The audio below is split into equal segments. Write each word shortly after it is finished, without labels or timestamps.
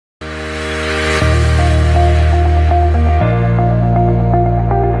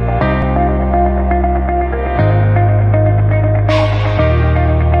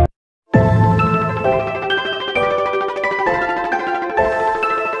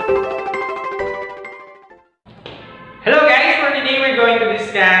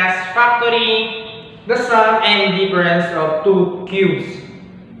discuss factoring the sum and difference of two cubes.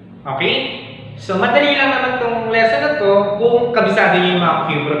 Okay? So, madali lang naman itong lesson na to kung kabisado yung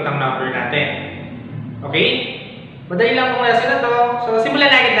mga cube root ng number natin. Okay? Madali lang itong lesson na to. So, simulan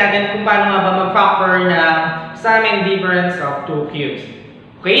natin kung paano nga ba mag-factor ng sum and difference of two cubes.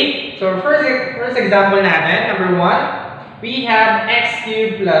 Okay? So, first example natin, number 1, we have x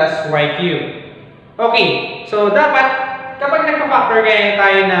cubed plus y cubed. Okay, so dapat kapag nagpa-factor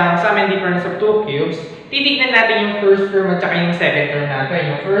tayo ng sum and difference of two cubes, titignan natin yung first term at saka yung second term natin.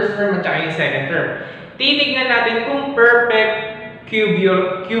 Yung first term at saka yung second term. Titignan natin kung perfect cube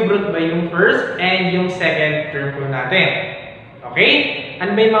root ba yung first and yung second term po natin. Okay?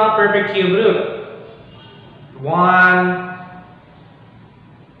 Ano ba yung mga perfect cube root? 1,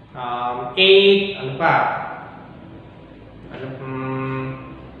 8, ano pa?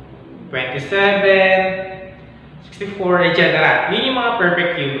 27, 64, etc. Yun yung mga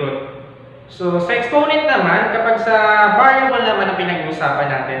perfect cube root. So, sa exponent naman, kapag sa variable naman ang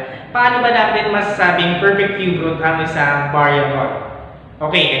pinag-uusapan natin, paano ba natin masasabing perfect cube root ang isang variable?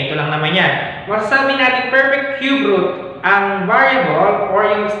 Okay, ganito lang naman yan. Masasabi natin perfect cube root ang variable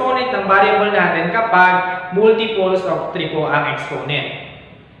or yung exponent ng variable natin kapag multiples of 3 po ang exponent.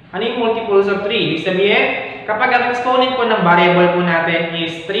 Ano yung multiples of 3? Ibig sabihin, kapag ang exponent po ng variable po natin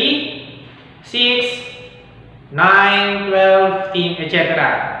is 3, 6, 9, 12, 15, etc.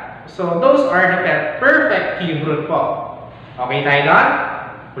 So, those are the perfect cube root po. Okay tayo doon?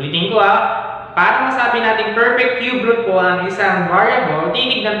 Ulitin ko para masabi natin perfect cube root po ang isang variable,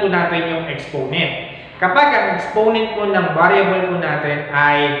 titignan po natin yung exponent. Kapag ang exponent po ng variable po natin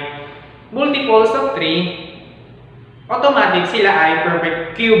ay multiples of 3, automatic sila ay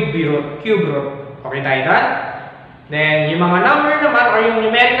perfect cube root. Okay tayo doon? Then, yung mga number naman or yung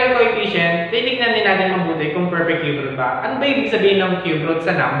numerical coefficient, titignan din natin mabuti kung perfect cube root ba. Ano ba ibig sabihin ng cube root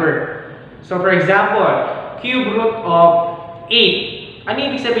sa number? So, for example, cube root of 8. Ano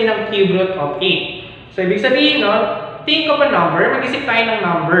ibig sabihin ng cube root of 8? So, ibig sabihin nun, think of a number, mag-isip tayo ng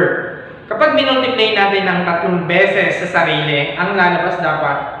number. Kapag minultiply natin ng 3 beses sa sarili, ang lalabas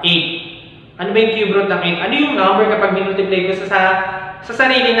dapat 8. Ano ba yung cube root ng 8? Ano yung number kapag minultiply ko sa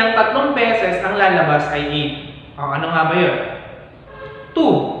sarili ng 3 beses, ang lalabas ay 8? Ano nga ba yun?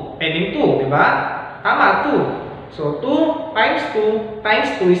 2. Pwedeng 2, di ba? Tama, 2. So, 2 times 2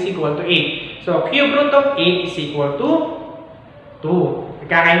 times 2 is equal to 8. So, cube root of 8 is equal to 2.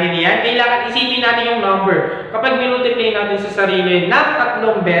 Nagkakaintindihan? Kailangan isipin natin yung number. Kapag minultiply natin sa sarili ng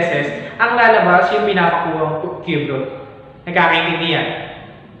 3 beses, ang lalabas yung pinapakuhang cube root. Nagkakaintindihan?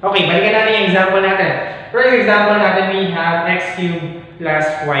 Okay, balikan natin yung example natin. For example natin, we have x cubed plus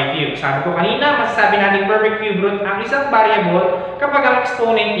y cubed. Sabi ko kanina, masasabi natin perfect cube root ang isang variable kapag ang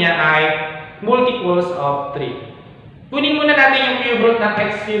exponent niya ay multiples of 3. Kunin muna natin yung cube root ng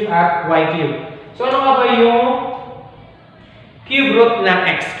x cubed at y cubed. So, ano nga ba yung cube root ng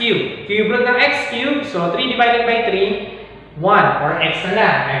x cubed? Cube root ng x cubed, so 3 divided by 3, 1 or x na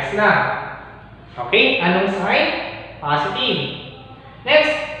lang, x na. Okay, anong sign? Positive.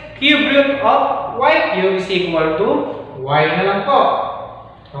 Next, cube root of y cubed is equal to y na lang po.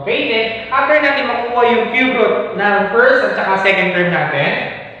 Okay, then, after natin makuha yung cube root ng first at saka second term natin,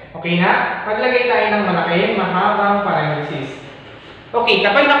 okay na, maglagay tayo ng malaki, mahabang parenthesis. Okay,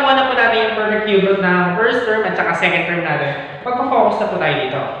 kapag nakuha na po natin yung perfect cube root ng first term at saka second term natin, magpa-focus na po tayo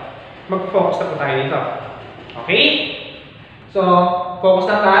dito. Okay? So, focus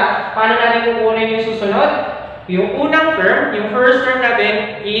na tayo. Paano natin kukunin yung susunod? Yung unang term, yung first term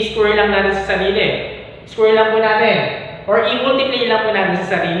natin, i-square lang natin sa sarili. Square lang po natin. Or i-multiply lang po natin sa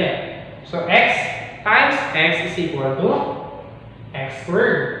sarili. So, x times x is equal to x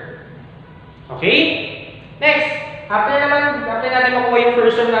squared. Okay? Next, after natin makuha yung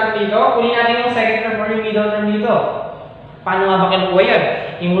first term natin dito, kunin natin yung second term or yung middle term dito. Paano nga ba kinukuha yan?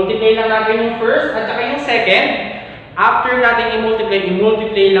 I-multiply lang natin yung first at saka yung second. After natin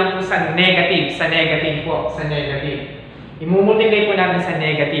i-multiply lang po sa negative. Sa negative. I-multiply po natin sa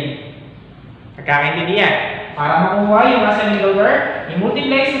negative. Nagkakaintindihan? Para makuha yung nasa middle term,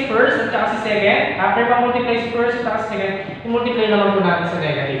 i-multiply si first at saka si second. After pa-multiply si first at saka si second, i-multiply naman po natin sa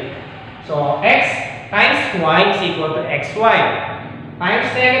negative. So, x times y is equal to xy. Times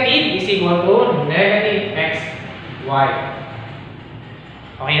negative is equal to negative xy.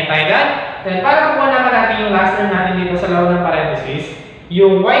 Okay na tayo dyan? Then, para makuha naman natin yung last term natin dito sa loob ng parenthesis,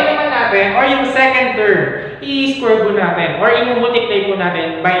 yung y naman natin, or yung second term, i-square po natin, or i-multiply po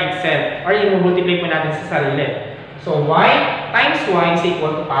natin by itself, or i-multiply po natin sa sarili. So, y times y is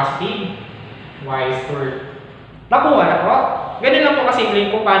equal to positive y squared. Nakuha na po. Ganun lang po kasimple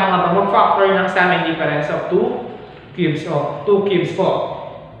kung paano nga ba mag-factor ng sum and difference of two cubes po.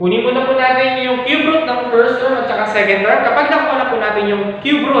 kunin muna po natin yung cube root ng first term at saka second term. Kapag nakuha na po natin yung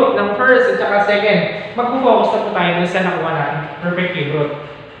cube root ng first at saka second, magpo-focus na po tayo dun sa nakuha natin, perfect cube root.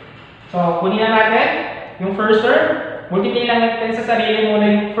 So, kunin na natin yung first term. Multiply lang natin sa sarili muna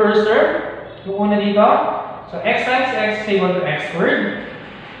yung first term. Yung una dito. So, x times x is equal to x squared.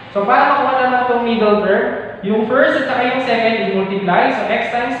 So, para makuha naman itong middle term, yung first at saka yung second i-multiply. So,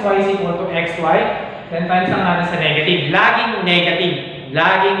 x times y is equal to xy. Then, times lang natin sa negative. Laging negative.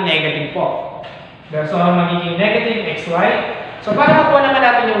 Laging negative po. So, magiging negative xy. So, para makuha naman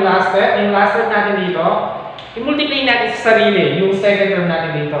natin yung last step natin dito, i-multiply natin sa sarili yung second term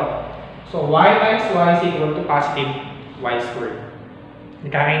natin dito. So, y times y is equal to positive y squared.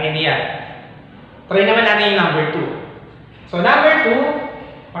 Nagkakaintindi yan. Try naman natin yung number 2. So, number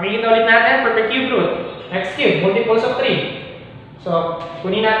 2, makikita ulit natin, perfect cube root. X cube, multiples of 3. So,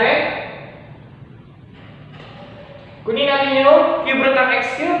 kunin natin. Kunin natin yung cube root ng x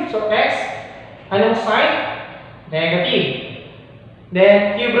cube. So, x, anong sign? Negative.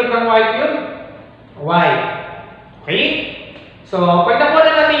 Then, cube root ng y cube? Y. Okay? So, pag nakuha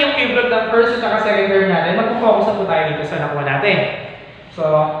na natin yung cube root ng first at second term natin, magpo-focus na po tayo dito sa nakuha natin. So,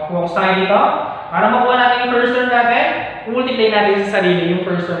 focus tayo dito. Para makuha natin yung first term natin, i-multiply natin sa sarili yung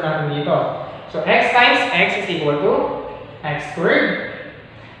first term natin dito. So, x times x is equal to x squared.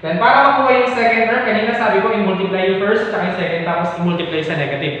 Then, para makuha yung second term, kanina sabi ko, i-multiply yung first at yung second, tapos i-multiply sa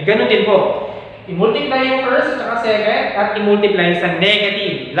negative. Ganun din po. I-multiply yung first at second, at i-multiply sa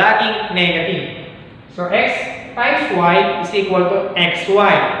negative. Laging negative. So, x times y is equal to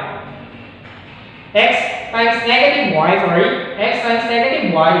xy. X times negative y, x times negative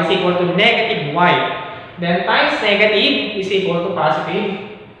y is equal to negative y. Then, times negative is equal to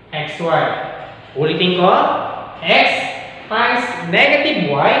positive xy. Ulitin ko, x times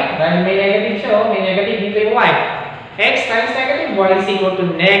negative y, dahil may negative siya, may negative dito yung y. X times negative y is equal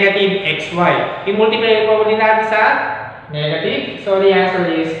to negative xy. I-multiply po ulit natin sa negative. So, the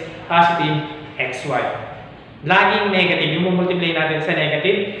answer is positive xy. Laging negative. Yung multiply natin sa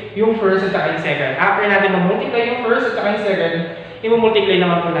negative, yung first at yung second. After natin mag-multiply yung first at yung second, i-multiply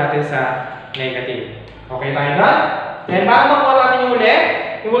naman po natin sa negative. Okay tayo ba? Then, para makuha natin yung ulit,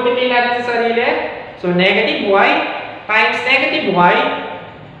 i-multiply natin sa sarili. So, negative y times negative y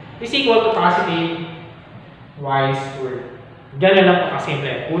is equal to positive y squared. Ganun lang po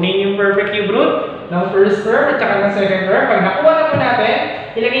kasimple. Kunin yung perfect cube root ng first term at saka ng second term. Pag nakuha na po natin,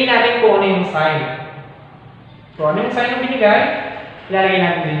 ilagay natin kung ano yung sign. So, ano yung sign ng binigay, ilalagay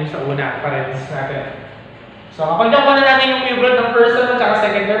natin din yung sa una para i-discuss natin. So, kapag nakuha na natin yung cube root ng first term at saka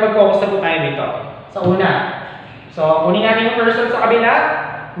second term, mag-focus na po tayo dito sa una. So, kunin natin yung first term sa kabila,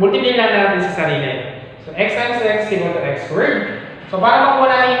 multiply lang natin sa sarili. So, x times x is equal to x squared. So, para makuha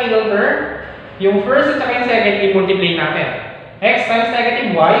natin yung middle term, yung first at saka yung second, i-multiply natin. X times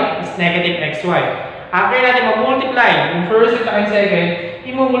negative y is negative xy. After natin mag-multiply yung first at saka yung second,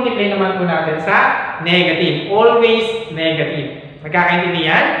 i-multiply naman po natin sa negative. Always negative. Nagkakaintindi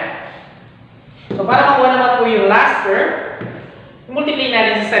yan? So, para makuha naman po yung last term, i-multiply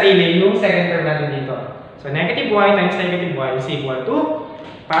natin sa sarili yung second term natin dito. So, negative y times negative y is equal to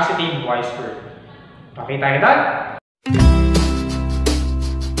positive y squared. Okay tayo doon?